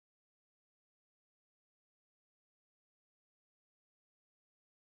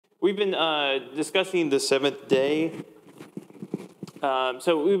We've been discussing the seventh day.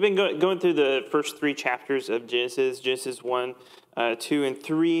 So we've been going through the first three chapters of Genesis 1, 2, and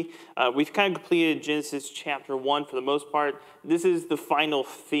 3. We've kind of completed Genesis chapter 1 for the most part. This is the final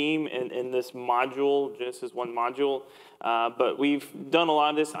theme in this module, Genesis 1 module. But we've done a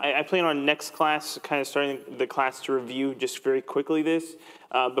lot of this. I plan on next class, kind of starting the class to review just very quickly this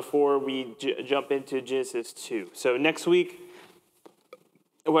before we jump into Genesis 2. So next week,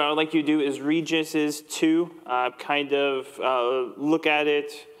 what I'd like you to do is read Genesis 2, look at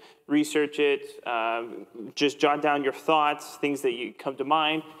it, research it, just jot down your thoughts, things that you come to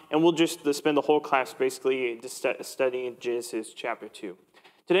mind, and we'll just spend the whole class basically just studying Genesis chapter 2.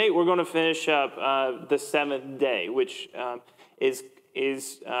 Today, we're going to finish up the seventh day, which is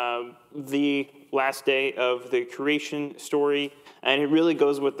the last day of the creation story, and it really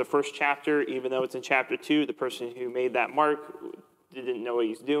goes with the first chapter, even though it's in chapter 2. The person who made that mark didn't know what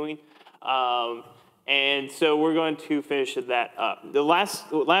he's doing. And so we're going to finish that up. The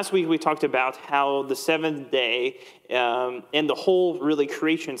last week we talked about how the seventh day and the whole really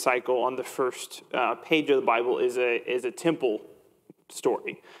creation cycle on the first page of the Bible is a temple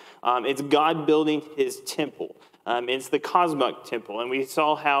story. It's God building his temple. It's the cosmic temple. And we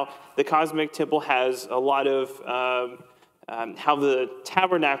saw how the cosmic temple has a lot of how the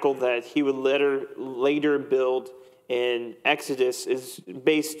tabernacle that he would later build in Exodus is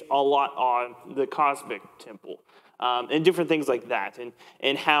based a lot on the cosmic temple and different things like that.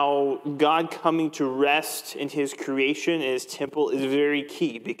 And how God coming to rest in his creation and his temple is very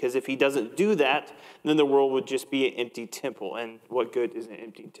key, because if he doesn't do that, then the world would just be an empty temple. And what good is an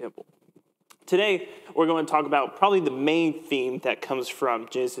empty temple? Today, we're going to talk about probably the main theme that comes from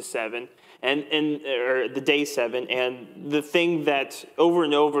Genesis 7 or the day 7, and the thing that over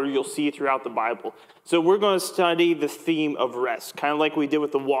and over you'll see throughout the Bible. So we're going to study the theme of rest, kind of like we did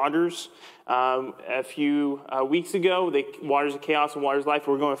with the waters a few weeks ago, the waters of chaos and waters of life.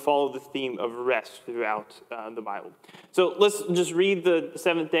 We're going to follow the theme of rest throughout the Bible. So let's just read the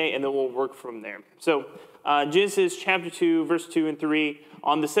seventh day, and then we'll work from there. So Genesis chapter 2, verse 2 and 3.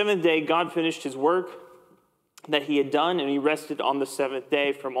 On the seventh day, God finished his work that he had done, and he rested on the seventh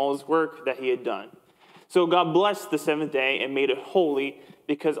day from all his work that he had done. So God blessed the seventh day and made it holy,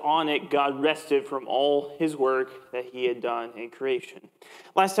 because on it God rested from all his work that he had done in creation.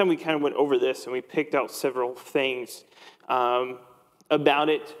 Last time we kind of went over this, and we picked out several things about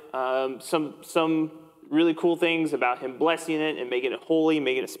it. Some really cool things about him blessing it and making it holy,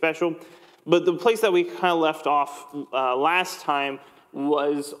 making it special. But the place that we kind of left off last time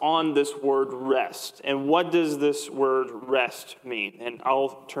was on this word rest. And what does this word rest mean? And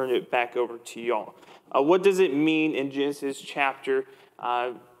I'll turn it back over to y'all. What does it mean in Genesis chapter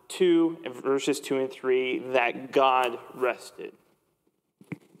 2, and verses 2 and 3, that God rested?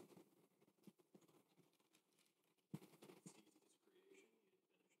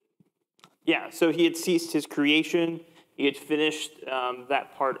 Yeah, so he had ceased his creation. He had finished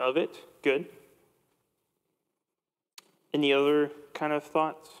that part of it. Good. Any other kind of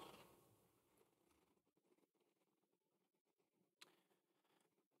thoughts?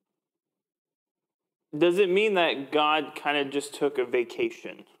 Does it mean that God kind of just took a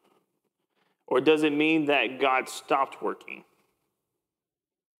vacation? Or does it mean that God stopped working?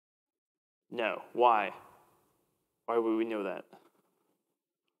 No. Why? Why would we know that?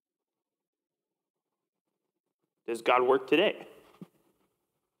 Does God work today?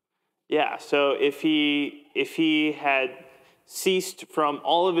 Yeah, so if he had ceased from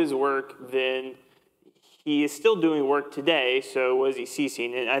all of his work, then he is still doing work today. So was he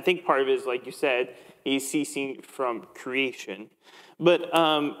ceasing? And I think part of it is, like you said, he's ceasing from creation. But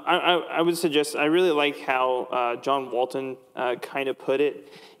I would suggest, I really like how John Walton kind of put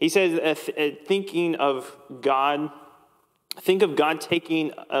it. He says, think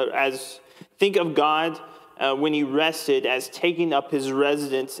of God when he rested as taking up his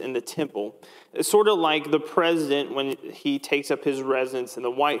residence in the temple. It's sort of like the president when he takes up his residence in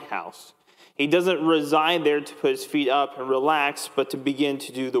the White House. He doesn't reside there to put his feet up and relax, but to begin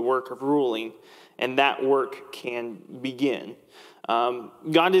to do the work of ruling. And that work can begin.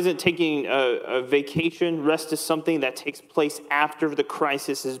 God isn't taking a vacation. Rest is something that takes place after the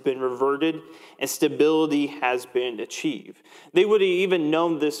crisis has been reverted and stability has been achieved. They would have even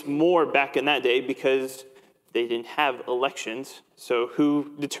known this more back in that day, because they didn't have elections, so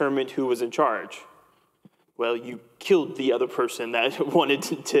who determined who was in charge? Well, you killed the other person that wanted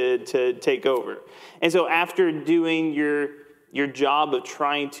to take over. And so after doing your job of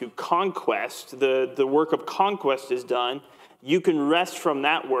trying to conquest, the work of conquest is done, you can rest from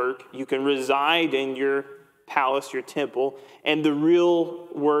that work, you can reside in your palace, your temple, and the real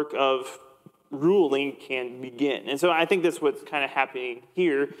work of ruling can begin. And so I think that's what's kind of happening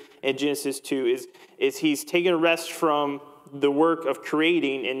here in Genesis 2 is he's taking a rest from the work of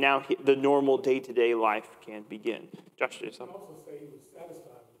creating, and now the normal day-to-day life can begin. Josh, did something? Also say he was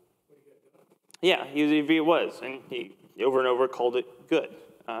satisfied with what he had done. Yeah, he was, and he over and over called it good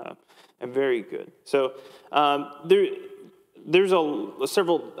and very good. So there's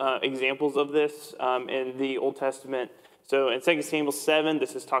several examples of this in the Old Testament. So in 2 Samuel 7,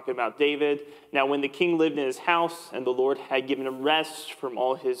 this is talking about David. Now when the king lived in his house, and the Lord had given him rest from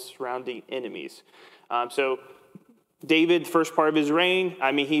all his surrounding enemies. So David, first part of his reign,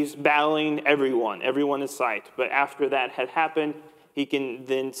 he's battling everyone in sight. But after that had happened, he can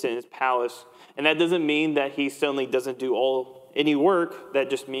then sit in his palace. And that doesn't mean that he suddenly doesn't do any work. That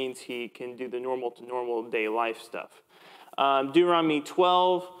just means he can do the normal day life stuff. Deuteronomy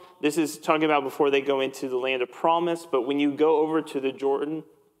 12, this is talking about before they go into the land of promise. But when you go over to the Jordan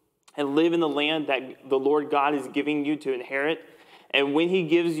and live in the land that the Lord God is giving you to inherit, and when he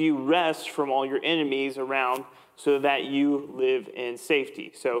gives you rest from all your enemies around, so that you live in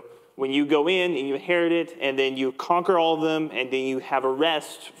safety. So when you go in and you inherit it, and then you conquer all of them, and then you have a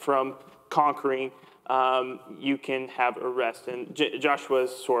rest from conquering, you can have a rest. And Joshua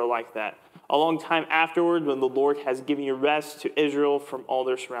is sort of like that. A long time afterward, when the Lord has given you rest to Israel from all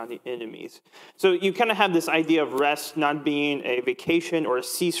their surrounding enemies. So you kind of have this idea of rest not being a vacation or a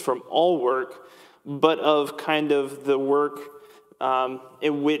cease from all work, but of kind of the work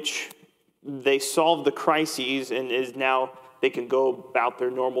in which they solve the crises, and is now they can go about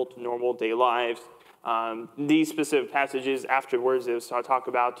their normal day lives. These specific passages afterwards, as I talk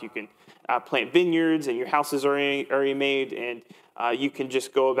about, you can plant vineyards, and your house is already made, and you can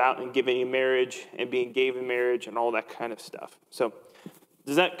just go about and give any marriage and being gave in marriage and all that kind of stuff. So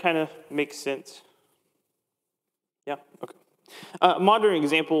does that kind of make sense? Yeah? Okay. A modern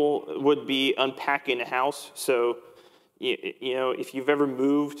example would be unpacking a house. So, you know, if you've ever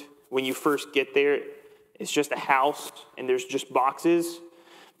moved, when you first get there, it's just a house and there's just boxes.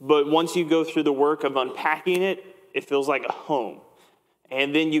 But once you go through the work of unpacking it, it feels like a home.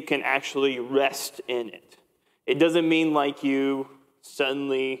 And then you can actually rest in it. It doesn't mean like you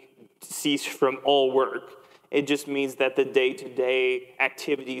suddenly cease from all work. It just means that the day-to-day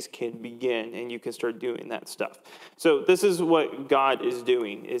activities can begin and you can start doing that stuff. So this is what God is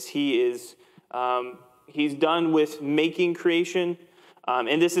doing, is he's done with making creation.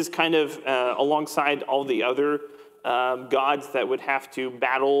 And this is kind of alongside all the other gods that would have to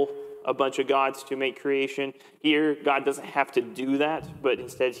battle a bunch of gods to make creation. Here, God doesn't have to do that, but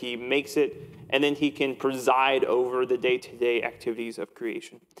instead he makes it, and then he can preside over the day-to-day activities of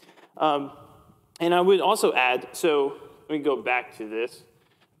creation. And I would also add, so let me go back to this.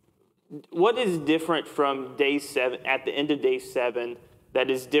 What is different from day 7, at the end of day 7, that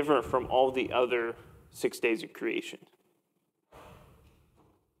is different from all the other 6 days of creation?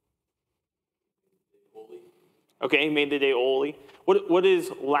 Okay, made the day holy. What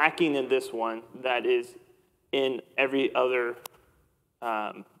is lacking in this one that is in every other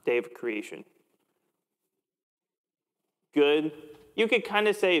day of creation? Good. You could kind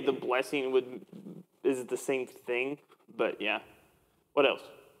of say the blessing is the same thing, but yeah. What else?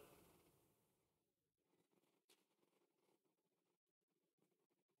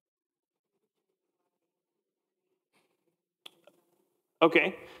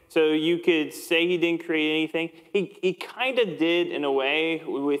 Okay, so you could say he didn't create anything. He kind of did in a way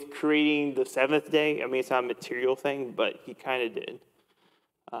with creating the 7th day. I mean, it's not a material thing, but he kind of did.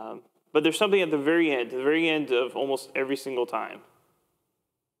 But there's something at the very end of almost every single time.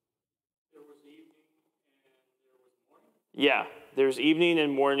 There was evening and there was morning. Yeah, there's evening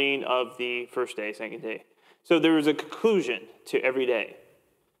and morning of the first day, 2nd day. So there was a conclusion to every day.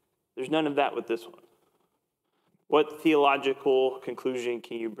 There's none of that with this one. What theological conclusion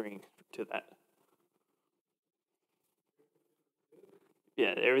can you bring to that?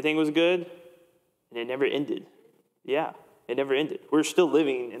 Yeah, everything was good, and it never ended. Yeah, it never ended. We're still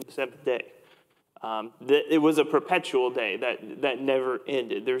living in the 7th day. It was a perpetual day that never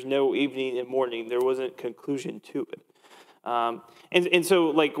ended. There's no evening and morning. There wasn't conclusion to it. And so,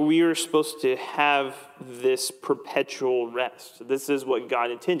 like, we are supposed to have this perpetual rest. This is what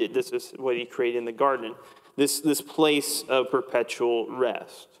God intended. This is what he created in the garden. This place of perpetual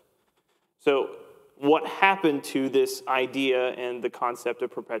rest. So what happened to this idea and the concept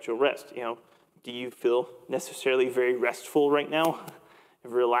of perpetual rest? You know, do you feel necessarily very restful right now?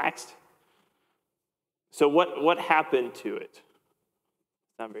 Relaxed? So what happened to it?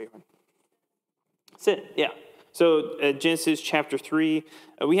 Not very hard. Sin, yeah. So Genesis chapter 3,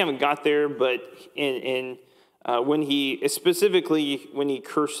 we haven't got there, but in when he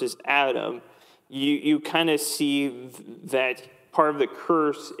curses Adam, you kind of see that part of the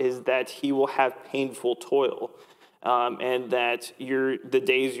curse is that he will have painful toil, and that the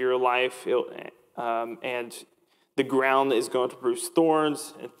days of your life, and the ground is going to produce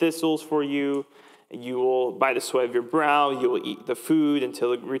thorns and thistles for you. You will, by the sweat of your brow, you will eat the food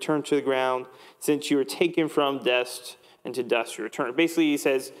until it returns to the ground. Since you were taken from dust, and to dust you return. Basically, he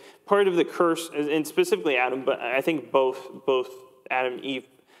says part of the curse, and specifically Adam, but I think both Adam and Eve,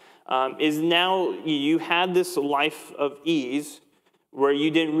 is now you had this life of ease where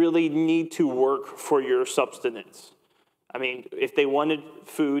you didn't really need to work for your subsistence. I mean, if they wanted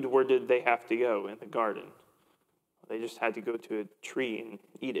food, where did they have to go? In the garden. They just had to go to a tree and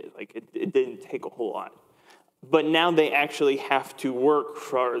eat it. Like, it didn't take a whole lot. But now they actually have to work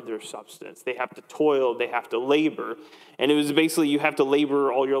for their substance. They have to toil. They have to labor. And it was basically you have to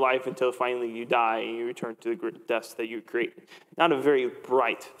labor all your life until finally you die and you return to the dust that you created. Not a very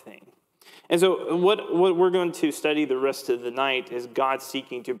bright thing. And so what we're going to study the rest of the night is God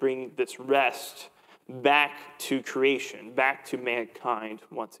seeking to bring this rest back to creation, back to mankind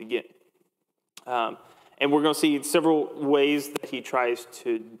once again. And we're going to see several ways that he tries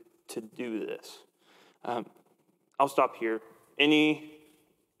to do this. I'll stop here.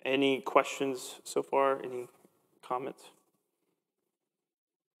 Any questions so far? Any comments?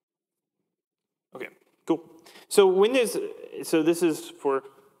 Okay, cool. So this is for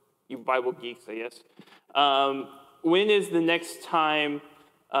you Bible geeks, I guess. When is the next time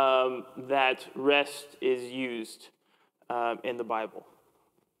that rest is used in the Bible?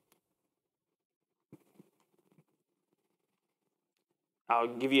 I'll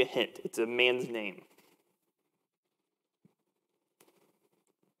give you a hint. It's a man's name.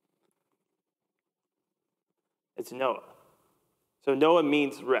 It's Noah. So Noah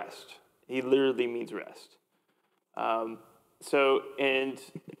means rest. He literally means rest. This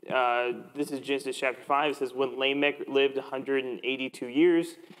is Genesis chapter 5. It says, when Lamech lived 182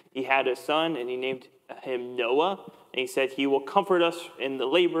 years, he had a son, and he named him Noah. And he said, he will comfort us in the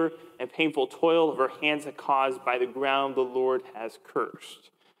labor and painful toil of our hands caused by the ground the Lord has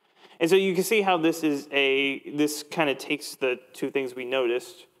cursed. And so you can see how this kind of takes the two things we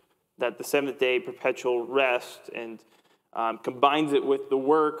noticed, that the seventh day perpetual rest, and combines it with the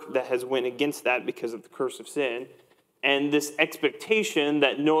work that has went against that because of the curse of sin, and this expectation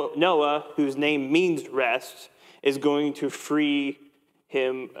that Noah, whose name means rest, is going to free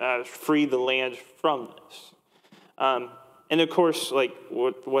the land from this. And of course, like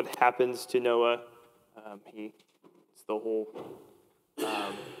what happens to Noah, it's the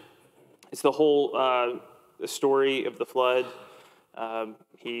whole story of the flood.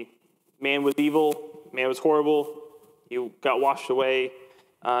 Man was evil, man was horrible. He got washed away,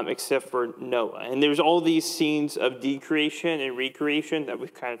 except for Noah. And there's all these scenes of decreation and recreation that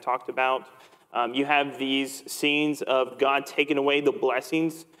we've kind of talked about. You have these scenes of God taking away the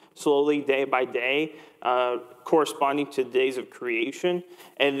blessings slowly, day by day, corresponding to the days of creation,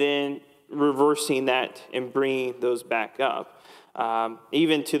 and then reversing that and bringing those back up.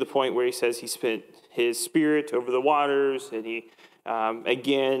 Even to the point where he says he spent his spirit over the waters, and he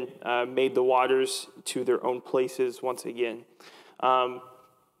again made the waters to their own places once again. And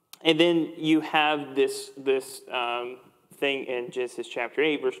then you have this thing in Genesis chapter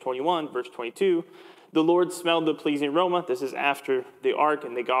 8, verse 21, verse 22. The Lord smelled the pleasing aroma. This is after the ark,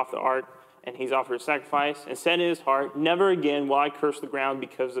 and they got off the ark, and he's offered a sacrifice, and said in his heart, never again will I curse the ground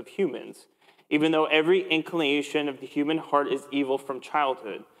because of humans, even though every inclination of the human heart is evil from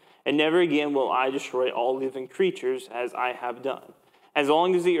childhood. And never again will I destroy all living creatures as I have done. As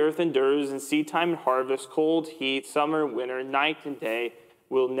long as the earth endures, and seed time and harvest, cold, heat, summer, winter, night and day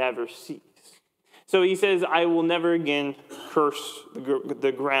will never cease. So he says, I will never again curse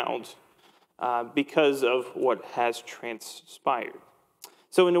the ground because of what has transpired.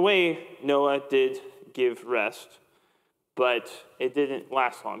 So in a way, Noah did give rest, but it didn't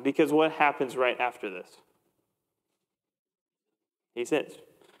last long. Because what happens right after this? He sins.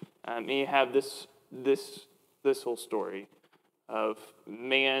 And you have this whole story of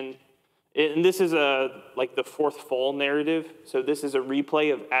man, and this is like the fourth fall narrative. So this is a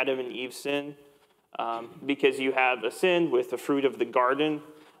replay of Adam and Eve's sin, because you have a sin with the fruit of the garden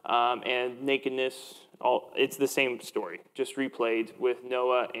and nakedness. It's the same story, just replayed with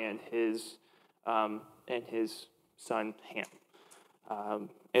Noah and his son Ham.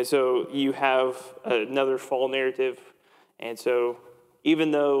 And so you have another fall narrative, and so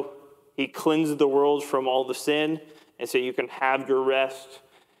even though he cleansed the world from all the sin, and so you can have your rest,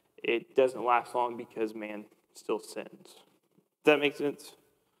 it doesn't last long because man still sins. Does that make sense?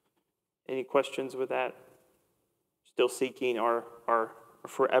 Any questions with that? still seeking our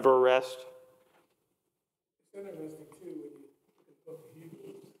forever rest. It's interesting too when you look at the book of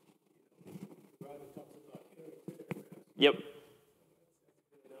Hebrews, the writer talks about rest. Yep.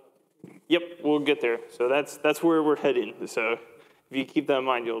 Yep, we'll get there. So that's where we're heading. So if you keep that in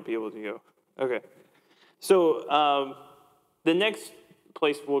mind, you'll be able to go. Okay. So the next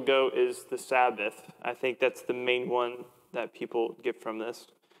place we'll go is the Sabbath. I think that's the main one that people get from this.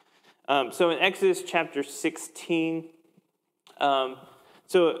 So in Exodus chapter 16,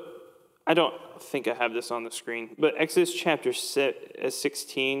 so I don't think I have this on the screen, but Exodus chapter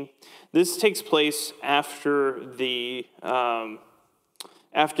 16, this takes place after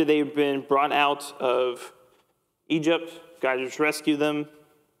after they've been brought out of Egypt. God has rescued them.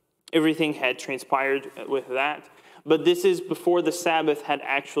 Everything had transpired with that. But this is before the Sabbath had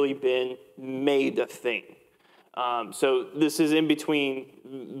actually been made a thing. So this is in between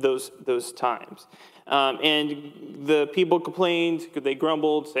those times. And the people complained, they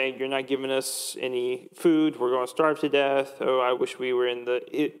grumbled, saying, "You're not giving us any food. We're going to starve to death. Oh, I wish we were in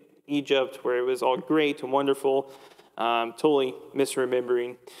Egypt where it was all great and wonderful." Totally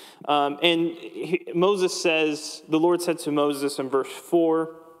misremembering. Moses says, the Lord said to Moses in verse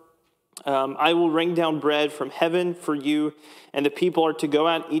 4, "I will rain down bread from heaven for you, and the people are to go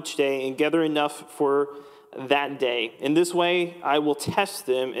out each day and gather enough for that day. In this way, I will test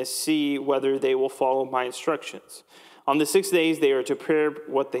them and see whether they will follow my instructions. On the 6 days, they are to prepare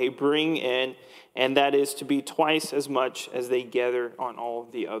what they bring in, and that is to be twice as much as they gather on all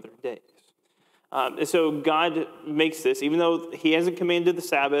the other days." And so God makes this, even though he hasn't commanded the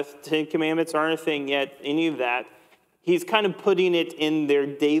Sabbath, 10 Commandments aren't a thing yet, any of that, he's kind of putting it in their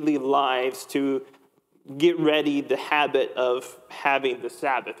daily lives to get ready the habit of having the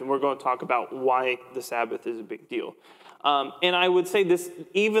Sabbath. And we're going to talk about why the Sabbath is a big deal. And I would say this,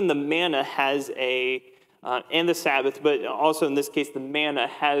 even the manna has and the Sabbath, but also in this case, the manna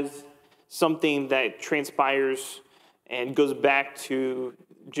has something that transpires and goes back to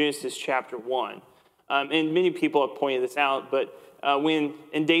Genesis chapter 1. And many people have pointed this out, but when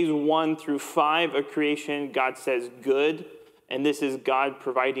in days 1 through 5 of creation, God says good, and this is God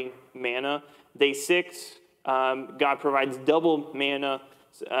providing manna. Day 6, God provides double manna.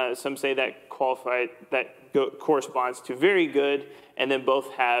 Some say that corresponds to very good, and then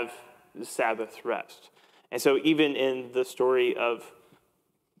both have the Sabbath rest. And so even in the story of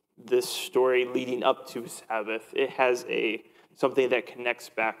this story leading up to Sabbath, it has something that connects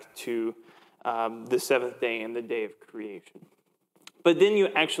back to the seventh day and the day of creation. But then you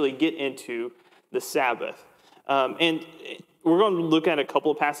actually get into the Sabbath. And we're going to look at a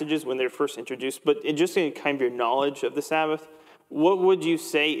couple of passages when they're first introduced, but just in kind of your knowledge of the Sabbath, what would you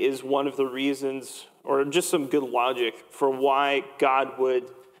say is one of the reasons, or just some good logic, for why God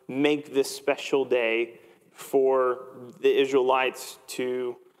would make this special day for the Israelites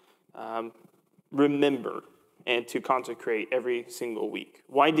to remember and to consecrate every single week?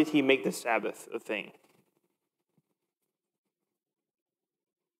 Why did he make the Sabbath a thing?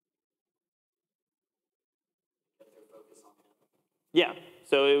 Yeah,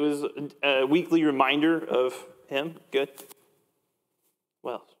 so it was a weekly reminder of him. Good.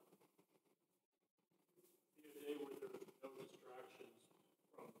 What else?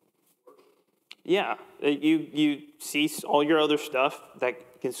 Yeah, you cease all your other stuff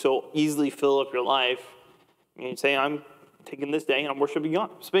that can so easily fill up your life. And you say, "I'm taking this day and I'm worshiping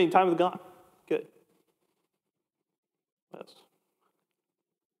God, spending time with God." Good. What else?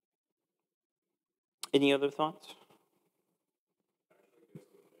 Any other thoughts?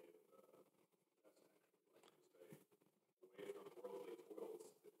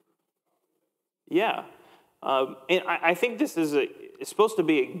 Yeah. And I think this is it's supposed to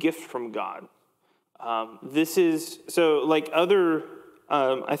be a gift from God. This is, so like other,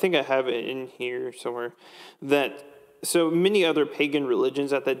 I think I have it in here somewhere, that so many other pagan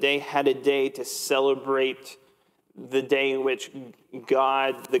religions at that day had a day to celebrate the day in which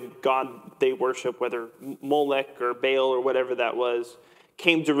the God they worship, whether Molech or Baal or whatever that was,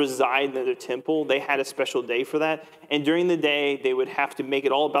 came to reside in their temple. They had a special day for that. And during the day, they would have to make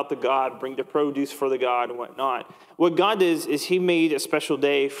it all about the God, bring the produce for the God and whatnot. What God did is he made a special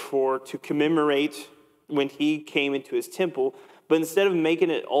day to commemorate when he came into his temple. But instead of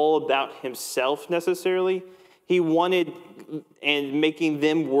making it all about himself necessarily, he wanted, and making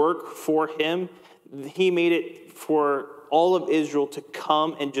them work for him, he made it for all of Israel to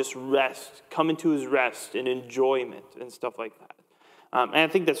come and just rest, come into his rest and enjoyment and stuff like that. And I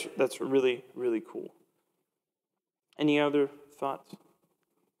think that's really, really cool. Any other thoughts?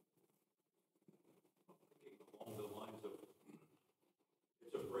 Along the lines of,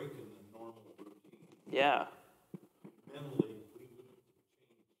 it's a break in the normal routine. Yeah.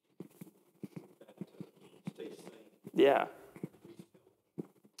 Yeah.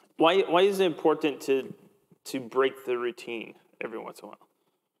 Why is it important to break the routine every once in a while?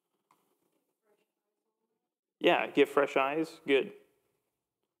 Yeah, get fresh eyes. Good.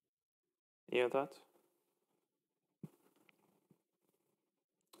 You have thoughts?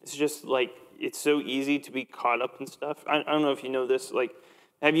 It's just like, it's so easy to be caught up in stuff. I don't know if you know this. Like,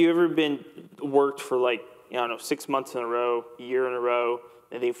 have you ever been worked for like, I don't know, 6 months in a row, a year in a row,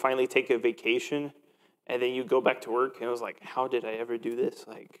 and then you finally take a vacation, and then you go back to work, and it was like, how did I ever do this?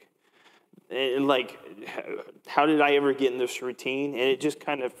 Like, how did I ever get in this routine? And it just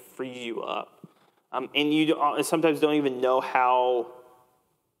kind of frees you up. And you sometimes don't even know how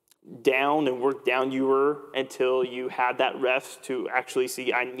down and worked down you were until you had that rest to actually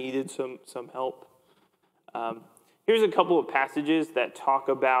see I needed some help. Here's a couple of passages that talk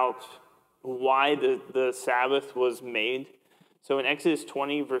about why the Sabbath was made. So in Exodus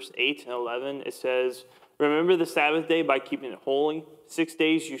 20, verse 8 and 11, it says, "Remember the Sabbath day by keeping it holy. 6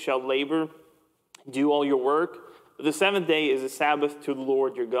 days you shall labor, do all your work. But the seventh day is a Sabbath to the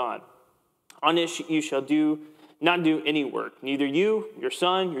Lord your God. On it you shall not do any work, neither you, your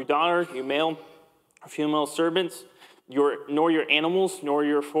son, your daughter, your male or female servants, nor your animals, nor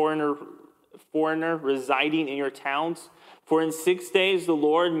your foreigner residing in your towns. For in 6 days the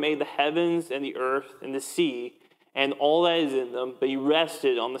Lord made the heavens and the earth and the sea and all that is in them, but he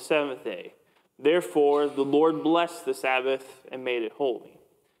rested on the seventh day. Therefore the Lord blessed the Sabbath and made it holy."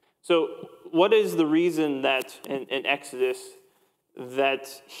 So what is the reason that in Exodus that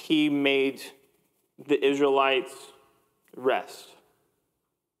he made the Israelites rest?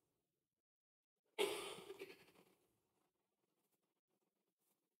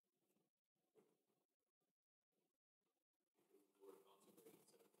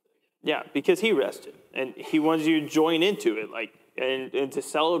 Yeah, because he rested, and he wants you to join into it, and to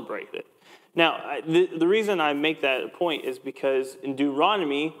celebrate it. Now, the reason I make that point is because in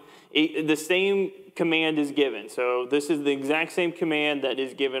Deuteronomy, the same command is given. So this is the exact same command that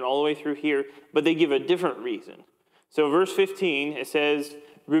is given all the way through here, but they give a different reason. So verse 15, it says,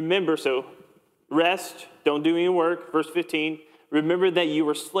 remember, so rest, don't do any work. Verse 15, remember that you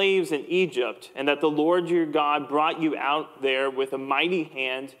were slaves in Egypt, and that the Lord your God brought you out there with a mighty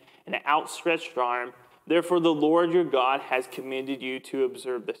hand and an outstretched arm. Therefore the Lord your God has commanded you to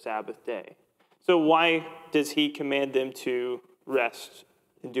observe the Sabbath day. So why does he command them to rest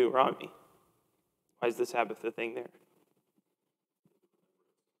in Deuteronomy? Why is the Sabbath a thing there?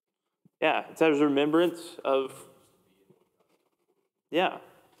 Yeah, it's as remembrance of, yeah.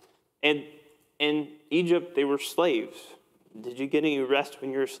 And in Egypt, they were slaves. Did you get any rest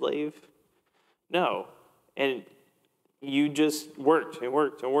when you're a slave? No. And you just worked and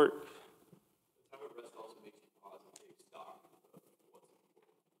worked and worked.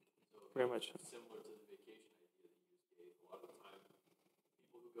 Very much so. Similar to the vacation idea that you just gave. A lot of the time,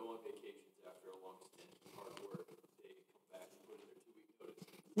 people who go on vacations after a long stint of hard work, they come back and put in their 2-week notice.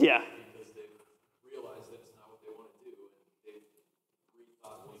 Yeah. Because they've realized that it's not what they want to do, and they've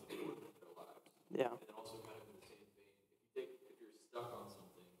rethought what's important in their lives. Yeah. And then also kind of in the same vein, if you're stuck on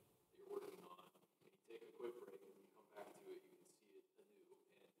something that you're working on, and you take a quick break and you come back to it, you can see it anew and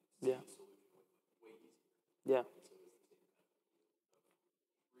see the solution way easier. Yeah.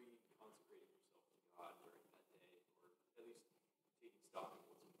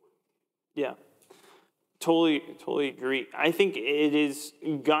 Yeah, totally agree. I think it is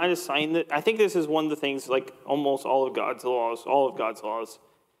God assigned that. I think this is one of the things, like almost all of God's laws.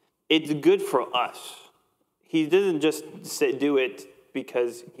 It's good for us. He doesn't just do it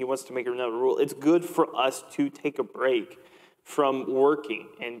because he wants to make another rule. It's good for us to take a break from working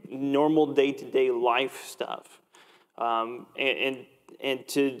and normal day-to-day life stuff, and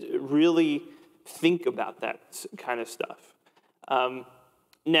to really think about that kind of stuff.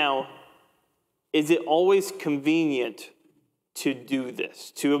 Now, is it always convenient to do this,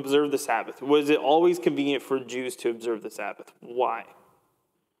 to observe the Sabbath? Was it always convenient for Jews to observe the Sabbath? Why?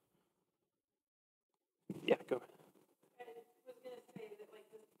 Yeah, go ahead. I was going to say that, like,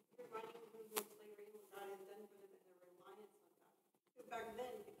 reminding them of slavery, what God has done for them, and their reliance on God. So back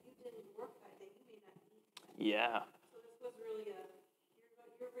then, if you didn't work that day, you may not eat. Yeah. So this was really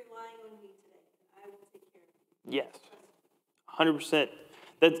you're relying on me today, and I will take care of you. Yes. 100%.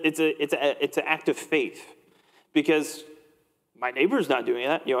 It's an act of faith, because my neighbor's not doing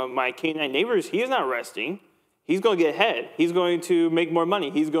that. My Canaanite neighbor, he's not resting. He's going to get ahead. He's going to make more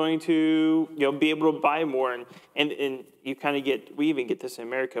money. He's going to be able to buy more, and you kind of we even get this in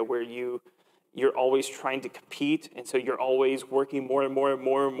America where you're always trying to compete, and so you're always working more and more and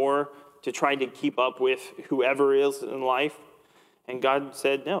more and more to try to keep up with whoever is in life. And God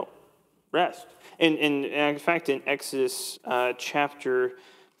said, no, rest. And in fact, in Exodus chapter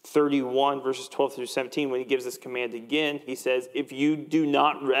 31, verses 12 through 17, when he gives this command again, he says, if you do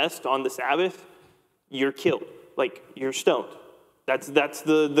not rest on the Sabbath, you're killed. Like, you're stoned. That's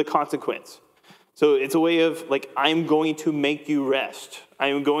the consequence. So it's a way of, like, I'm going to make you rest. I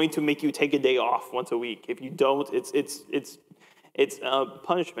am going to make you take a day off once a week. If you don't, it's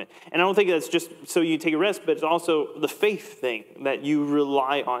punishment. And I don't think that's just so you take a rest, but it's also the faith thing, that you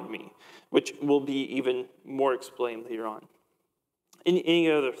rely on me, which will be even more explained later on.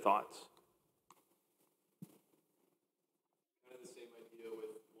 Any other thoughts? Kind of the same idea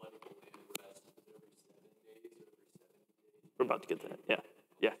with letting the land rest every 7 days or every 7 days. We're about to get to that. Yeah.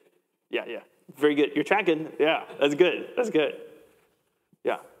 Very good. You're tracking. Yeah, that's good.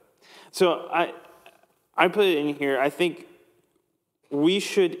 Yeah. So I put it in here. I think we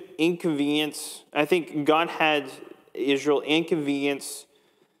should inconvenience. I think God had Israel inconvenience.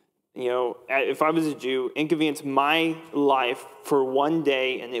 If I was a Jew, inconvenience my life for one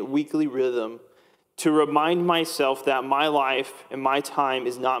day in a weekly rhythm to remind myself that my life and my time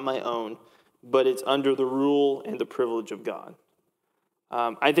is not my own, but it's under the rule and the privilege of God.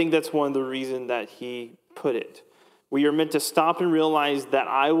 I think that's one of the reasons that he put it. We are meant to stop and realize that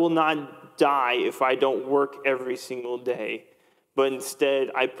I will not die if I don't work every single day, but instead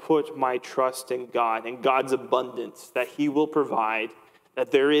I put my trust in God and God's abundance, that he will provide,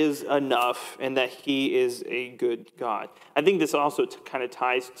 that there is enough, and that he is a good God. I think this also kind of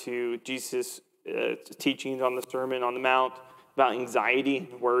ties to Jesus' teachings on the Sermon on the Mount about anxiety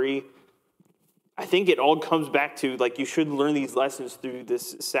and worry. I think it all comes back to, like, you should learn these lessons through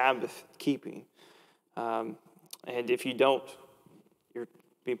this Sabbath keeping. And if you don't, you're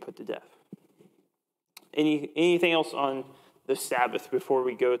being put to death. Anything else on the Sabbath before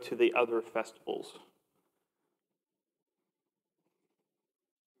we go to the other festivals?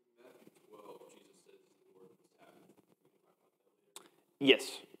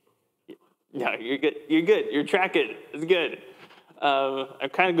 Yes. No, you're good. You're tracking. It's good. I'm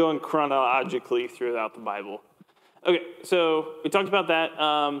kind of going chronologically throughout the Bible. Okay, so we talked about that.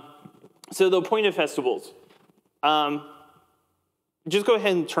 So the appointed festivals. Just go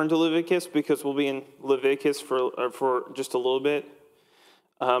ahead and turn to Leviticus, because we'll be in Leviticus for just a little bit.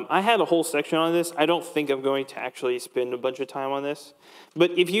 I had a whole section on this. I don't think I'm going to actually spend a bunch of time on this.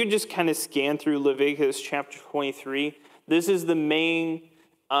 But if you just kind of scan through Leviticus chapter 23, this is the main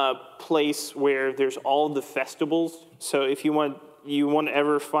place where there's all the festivals. So if you want to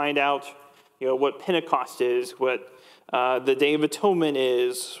ever find out, what Pentecost is, what the Day of Atonement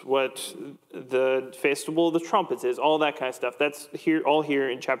is, what the Festival of the Trumpets is, all that kind of stuff, that's all here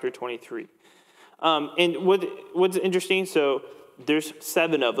in chapter 23. And what's interesting, so there's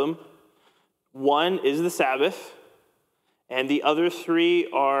 7 of them. 1 is the Sabbath, and the other 3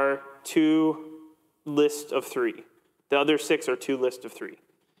 are 2 lists of 3. The other 6 are 2 lists of 3.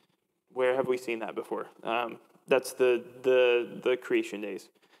 Where have we seen that before? That's the creation days.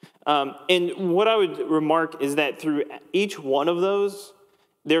 And what I would remark is that through each one of those,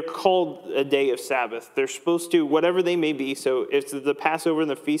 they're called a day of Sabbath. They're supposed to, whatever they may be. So it's the Passover and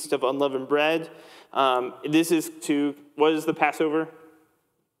the Feast of Unleavened Bread. This is to, what is the Passover?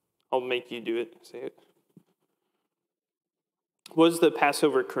 I'll make you do it. Say it. What is the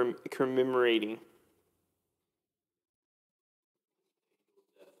Passover commemorating?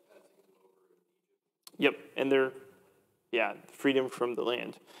 Yep, and they're, freedom from the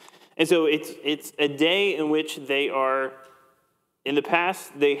land. And so it's a day in which they are, in the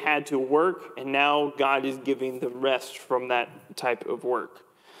past, they had to work, and now God is giving them rest from that type of work.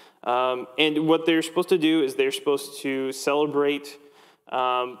 And what they're supposed to do is they're supposed to celebrate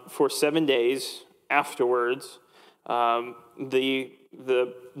for 7 days afterwards the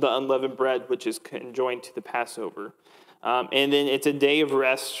unleavened bread, which is conjoined to the Passover. And then it's a day of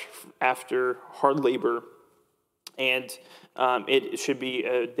rest after hard labor, and it should be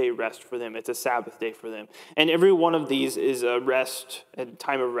a day rest for them. It's a Sabbath day for them. And every one of these is a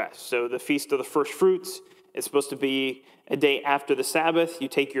time of rest. So the Feast of the First Fruits is supposed to be a day after the Sabbath. You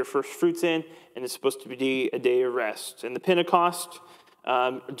take your first fruits in, and it's supposed to be a day of rest. And the Pentecost,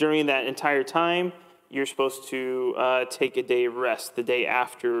 during that entire time, you're supposed to take a day of rest the day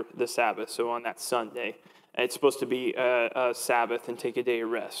after the Sabbath, so on that Sunday. It's supposed to be a Sabbath and take a day of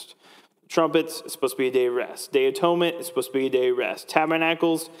rest. Trumpets is supposed to be a day of rest. Day of Atonement is supposed to be a day of rest.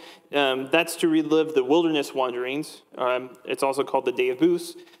 Tabernacles, that's to relive the wilderness wanderings. It's also called the Day of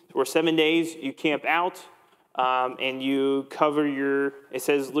Booths, where 7 days you camp out and you cover it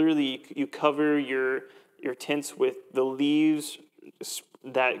says literally you cover your tents with the leaves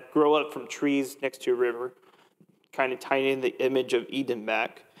that grow up from trees next to a river, kind of tying in the image of Eden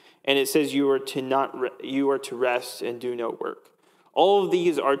back. And it says you are to rest and do no work. All of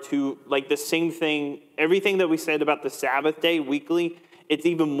these are to, like, the same thing. Everything that we said about the Sabbath day weekly, it's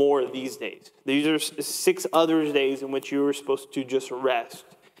even more these days. These are 6 other days in which you are supposed to just rest.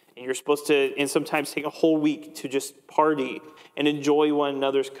 And you're supposed to, and sometimes take a whole week to just party and enjoy one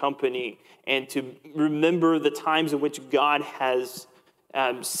another's company and to remember the times in which God has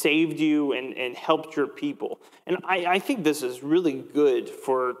saved you and helped your people. And I think this is really good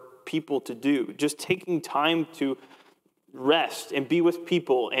for people to do, just taking time to rest and be with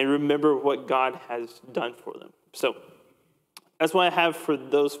people and remember what God has done for them. So that's what I have for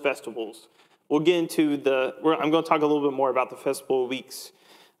those festivals. We'll get into I'm going to talk a little bit more about the festival weeks,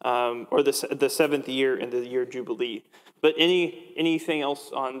 or the 7th year and the year Jubilee. But anything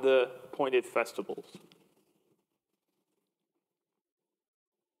else on the appointed festivals?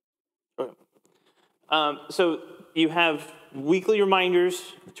 Okay. So you have weekly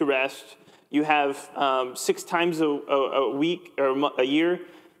reminders to rest. You have 6 times a week or a year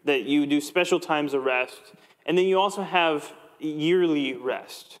that you do special times of rest. And then you also have yearly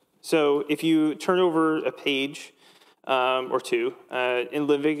rest. So if you turn over a page or two, in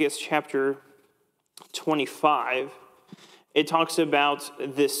Leviticus chapter 25, it talks about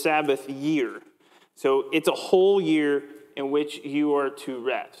the Sabbath year. So it's a whole year in which you are to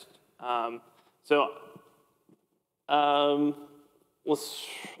rest.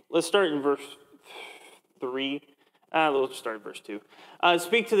 Let's start in verse 3. We'll just start in verse 2.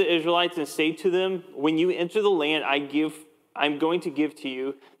 Speak to the Israelites and say to them, when you enter the land I'm going to give to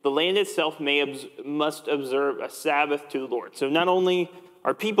you, the land itself must observe a Sabbath to the Lord. So not only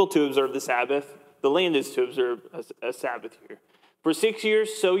are people to observe the Sabbath, the land is to observe a Sabbath here. For 6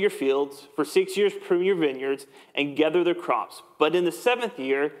 years sow your fields, for 6 years prune your vineyards, and gather the crops. But in the 7th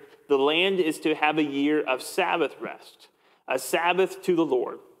year, the land is to have a year of Sabbath rest, a Sabbath to the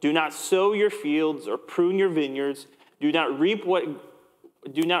Lord. Do not sow your fields or prune your vineyards. Do not reap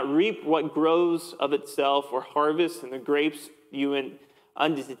what grows of itself, or harvest and the grapes and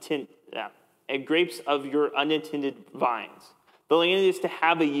grapes of your unattended vines. The land is to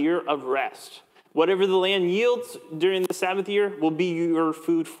have a year of rest. Whatever the land yields during the Sabbath year will be your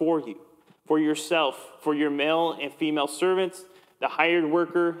food for you, for yourself, for your male and female servants, the hired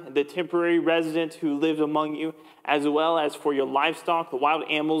worker, the temporary resident who lives among you, as well as for your livestock, the wild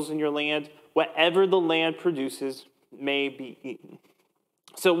animals in your land. Whatever the land produces may be eaten.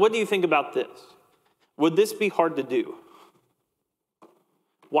 So what do you think about this? Would this be hard to do?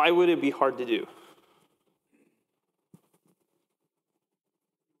 Why would it be hard to do?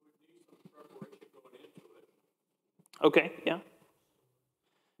 Okay, yeah.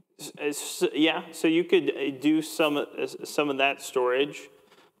 So you could do some of that storage.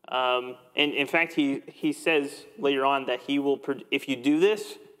 And in fact, he says later on that he will, if you do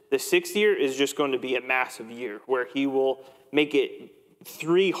this, the 6th year is just going to be a massive year where he will make it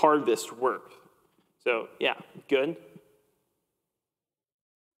 3 harvests worth. So yeah, good.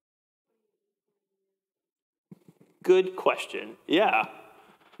 Good question. Yeah.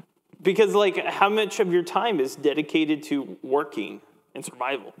 Because how much of your time is dedicated to working and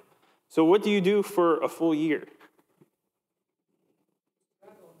survival? So what do you do for a full year?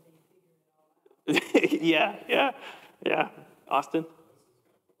 Yeah. Austin?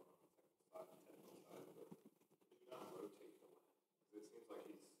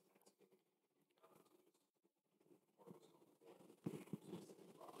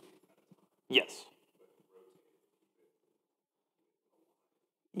 Yes.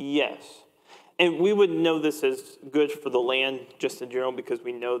 Yes. And we would know this as good for the land just in general because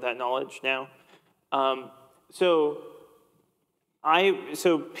we know that knowledge now. So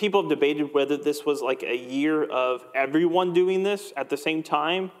people have debated whether this was like a year of everyone doing this at the same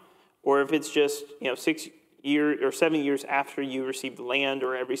time, or if it's just 6 years or 7 years after you receive the land,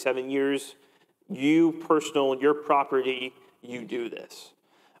 or every 7 years, your property, you do this.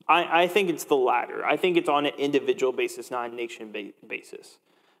 I think it's the latter. I think it's on an individual basis, not a nation basis,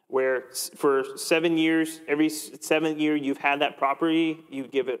 where for 7 years, every 7th year you've had that property, you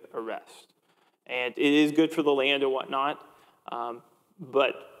give it a rest. And it is good for the land and whatnot,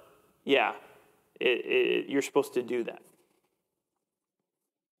 but yeah, you're supposed to do that.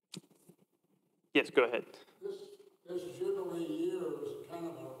 Yes, go ahead. This Jubilee year is kind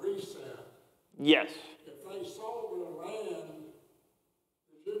of a reset. Yes. If they sold their land,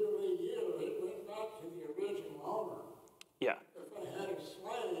 the Jubilee year, it went back to the original owner. Yeah. If they had a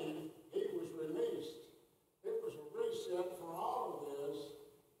slave, he was released. It was a reset for all of this,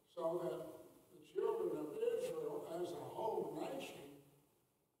 so that the children of Israel as a whole nation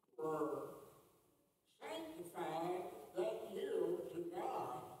were sanctified that year to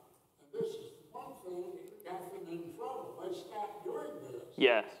God.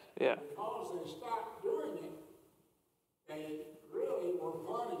 Yes, yeah. Because they stopped doing it, they really were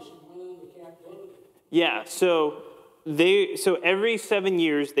punished and went into captivity. Yeah, so every 7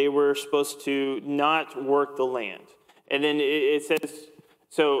 years they were supposed to not work the land. And then it says,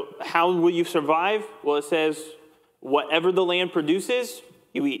 so how will you survive? Well, it says, whatever the land produces,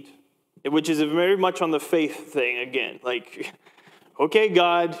 you eat. Which is very much on the faith thing again. Like, okay,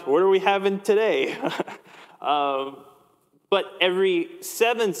 God, what are we having today? But every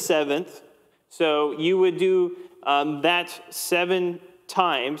seventh, so you would do that 7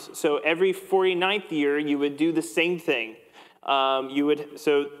 times. So every 49th year, you would do the same thing.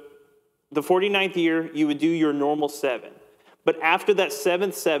 So the 49th year, you would do your normal 7. But after that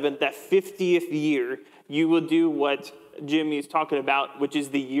 7th, that 50th year, you will do what Jimmy is talking about, which is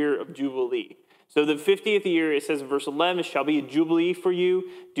the year of Jubilee. So the 50th year, it says in verse 11, shall be a Jubilee for you.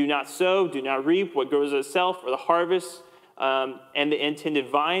 Do not sow, do not reap what grows of itself, or the harvest and the intended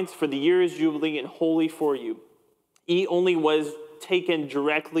vines, for the year is Jubilee and holy for you. Eat only what is taken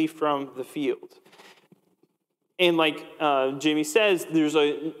directly from the field. And like Jimmy says, there's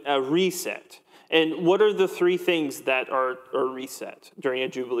a reset. And what are the 3 things that are reset during a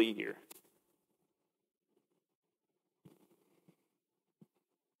Jubilee year?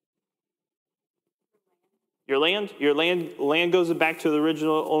 Your land goes back to the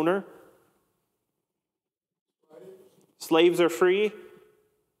original owner. Slaves are free.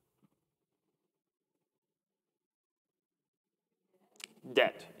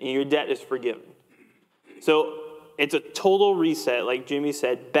 Debt. And your debt is forgiven. So it's a total reset, like Jimmy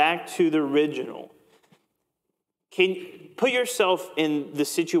said, back to the original. Can you put yourself in the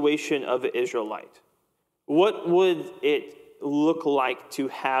situation of an Israelite? What would it look like to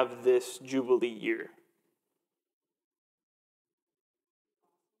have this Jubilee year?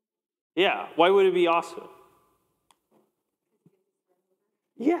 Yeah, why would it be awesome?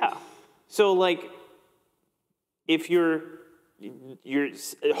 Yeah. So like, if you're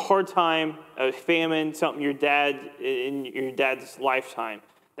a hard time, a famine, something in your dad's lifetime,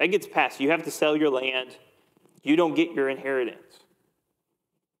 that gets passed. You have to sell your land. You don't get your inheritance.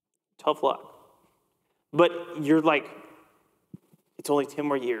 Tough luck. But you're like, it's only 10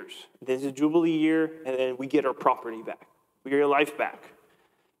 more years. There's a Jubilee year, and then we get our property back. We get your life back.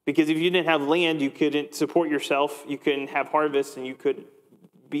 Because if you didn't have land, you couldn't support yourself, you couldn't have harvest, and you couldn't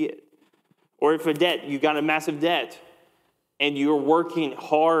be it. Or if you got a massive debt, and you're working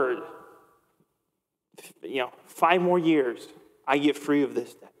hard, 5 more years, I get free of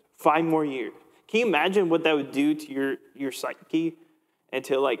this debt. 5 more years. Can you imagine what that would do to your psyche and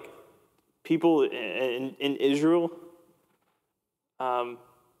to like people in Israel?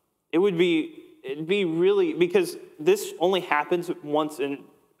 It'd be really, because this only happens once in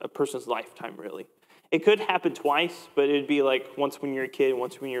a person's lifetime, really. It could happen twice, but it'd be like once when you're a kid,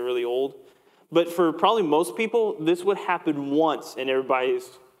 once when you're really old. But for probably most people, this would happen once in everybody's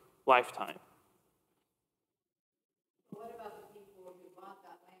lifetime. What about the people who bought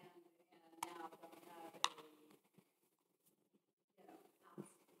that land and now don't have a, house?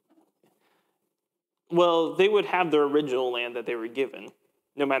 Well, they would have their original land that they were given,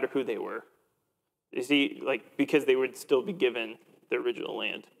 no matter who they were. You see, like, because they would still be given the original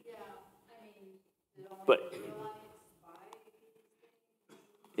land. Yeah, I mean, did only But Israelites buy these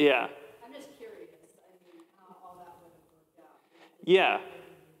things? yeah. I'm just curious, I mean, how all that would have worked out. Yeah.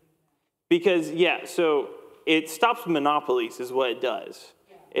 Because, so it stops monopolies is what it does.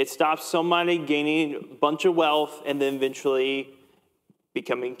 Yeah. It stops somebody gaining a bunch of wealth and then eventually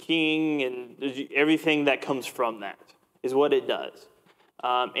becoming king and everything that comes from that is what it does.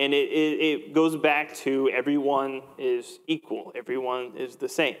 And it goes back to everyone is equal. Everyone is the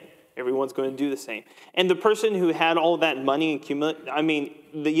same. Everyone's going to do the same. And the person who had all that money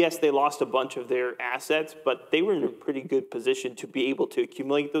yes, they lost a bunch of their assets, but they were in a pretty good position to be able to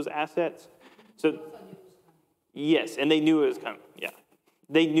accumulate those assets. So, yes, and they knew it was coming. Yeah,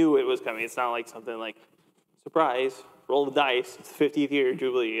 they knew it was coming. It's not like something like, surprise, roll the dice. It's the 50th year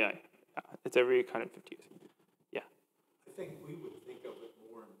Jubilee. Yeah, it's every kind of 50th. Yeah. I think we would think of it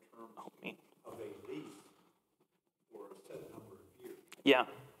more in terms of a lease for a set number of years. Yeah.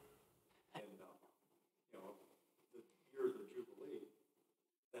 And, the year of the Jubilee,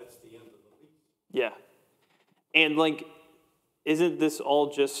 that's the end of the lease. Yeah. And, isn't this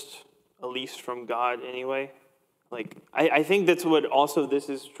all just a lease from God anyway? I think that's what also this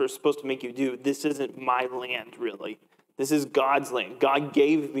is supposed to make you do. This isn't my land, really. This is God's land. God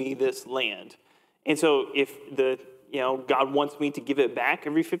gave me this land. And so if God wants me to give it back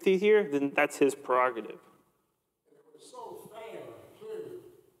every 50th year, then that's his prerogative. And it was so fair, too,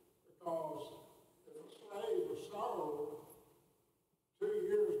 because if a slave was sold 2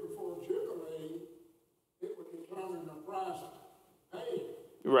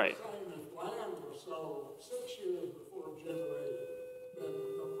 Right. Saying if land was sold 6 years before generated, then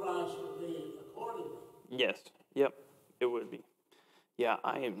the price would be accordingly. Yes. Yep. It would be. Yeah,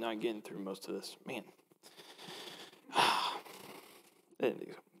 I am not getting through most of this. Man.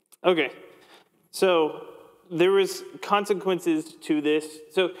 Okay. So there was consequences to this.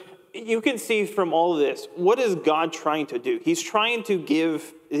 So you can see from all of this, what is God trying to do? He's trying to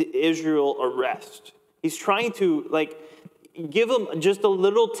give Israel a rest. He's trying to give them just a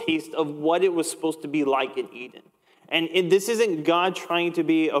little taste of what it was supposed to be like in Eden. And this isn't God trying to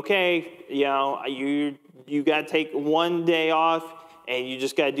be, okay, you got to take one day off and you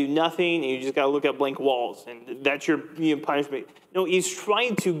just got to do nothing and you just got to look at blank walls and that's your punishment. No, he's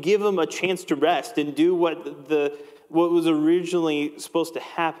trying to give them a chance to rest and do what was originally supposed to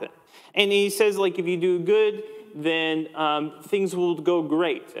happen. And he says, if you do good, then things will go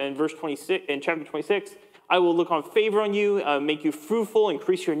great. And verse 26, in chapter 26, I will look on favor on you, make you fruitful,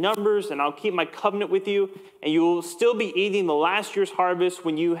 increase your numbers, and I'll keep my covenant with you. And you will still be eating the last year's harvest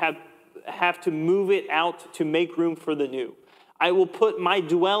when you have to move it out to make room for the new. I will put my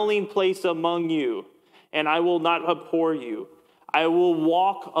dwelling place among you, and I will not abhor you. I will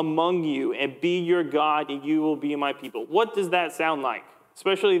walk among you and be your God, and you will be my people. What does that sound like?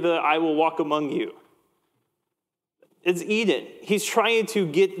 Especially the I will walk among you. It's Eden. He's trying to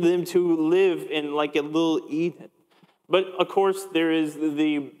get them to live in a little Eden. But of course, there is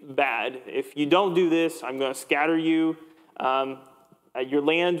the bad. If you don't do this, I'm going to scatter you. Your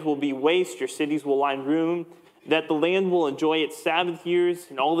land will be waste. Your cities will lie in ruin. That the land will enjoy its Sabbath years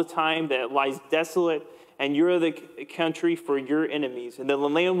and all the time that it lies desolate. And you're the country for your enemies. And then the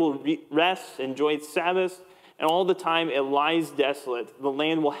land will rest, enjoy its Sabbaths. And all the time it lies desolate. The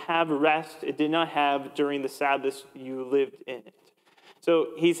land will have rest it did not have during the Sabbaths you lived in it.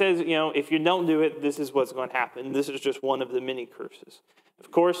 So he says, if you don't do it, this is what's going to happen. This is just one of the many curses.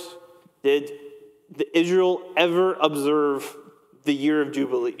 Of course, did Israel ever observe the year of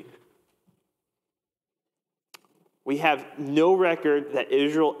Jubilee? We have no record that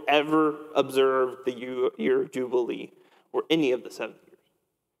Israel ever observed the year of Jubilee or any of the 7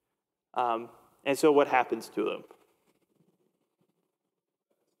 years. And so what happens to them?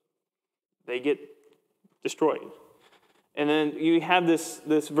 They get destroyed. And then you have this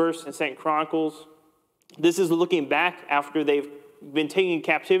verse in 2 Chronicles. This is looking back after they've been taken in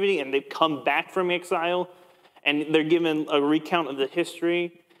captivity and they've come back from exile. And they're given a recount of the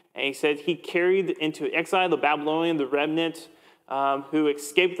history. And he said he carried into exile the Babylonian, the remnant, who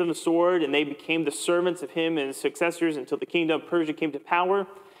escaped from the sword. And they became the servants of him and his successors until the kingdom of Persia came to power.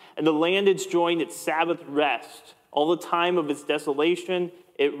 And the land enjoyed its Sabbath rest. All the time of its desolation,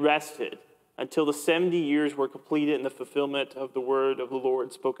 it rested until the 70 years were completed in the fulfillment of the word of the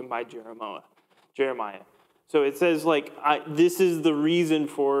Lord spoken by Jeremiah. So it says, this is the reason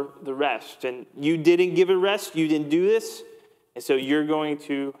for the rest. And you didn't give it rest. You didn't do this. And so you're going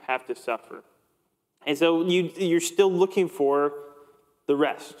to have to suffer. And so you're still looking for the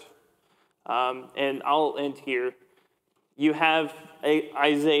rest. And I'll end here. You have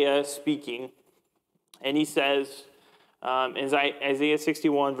Isaiah speaking, and he says, in Isaiah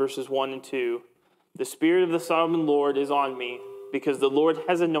 61, verses 1 and 2, the Spirit of the Sovereign Lord is on me, because the Lord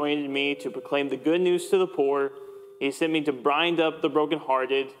has anointed me to proclaim the good news to the poor. He sent me to bind up the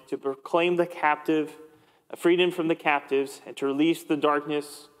brokenhearted, to proclaim the captive, freedom from the captives, and to release the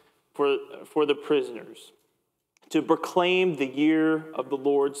darkness for the prisoners, to proclaim the year of the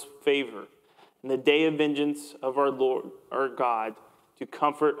Lord's favor, and the day of vengeance of our Lord, our God, to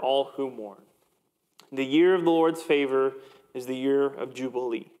comfort all who mourn. The year of the Lord's favor is the year of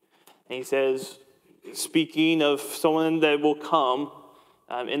Jubilee. And he says, speaking of someone that will come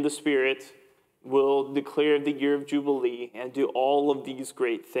in the Spirit, will declare the year of Jubilee and do all of these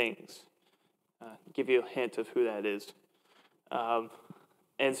great things. Give you a hint of who that is.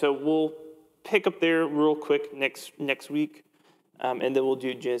 And so we'll pick up there real quick next week, and then we'll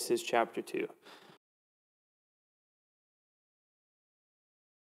do Genesis chapter 2.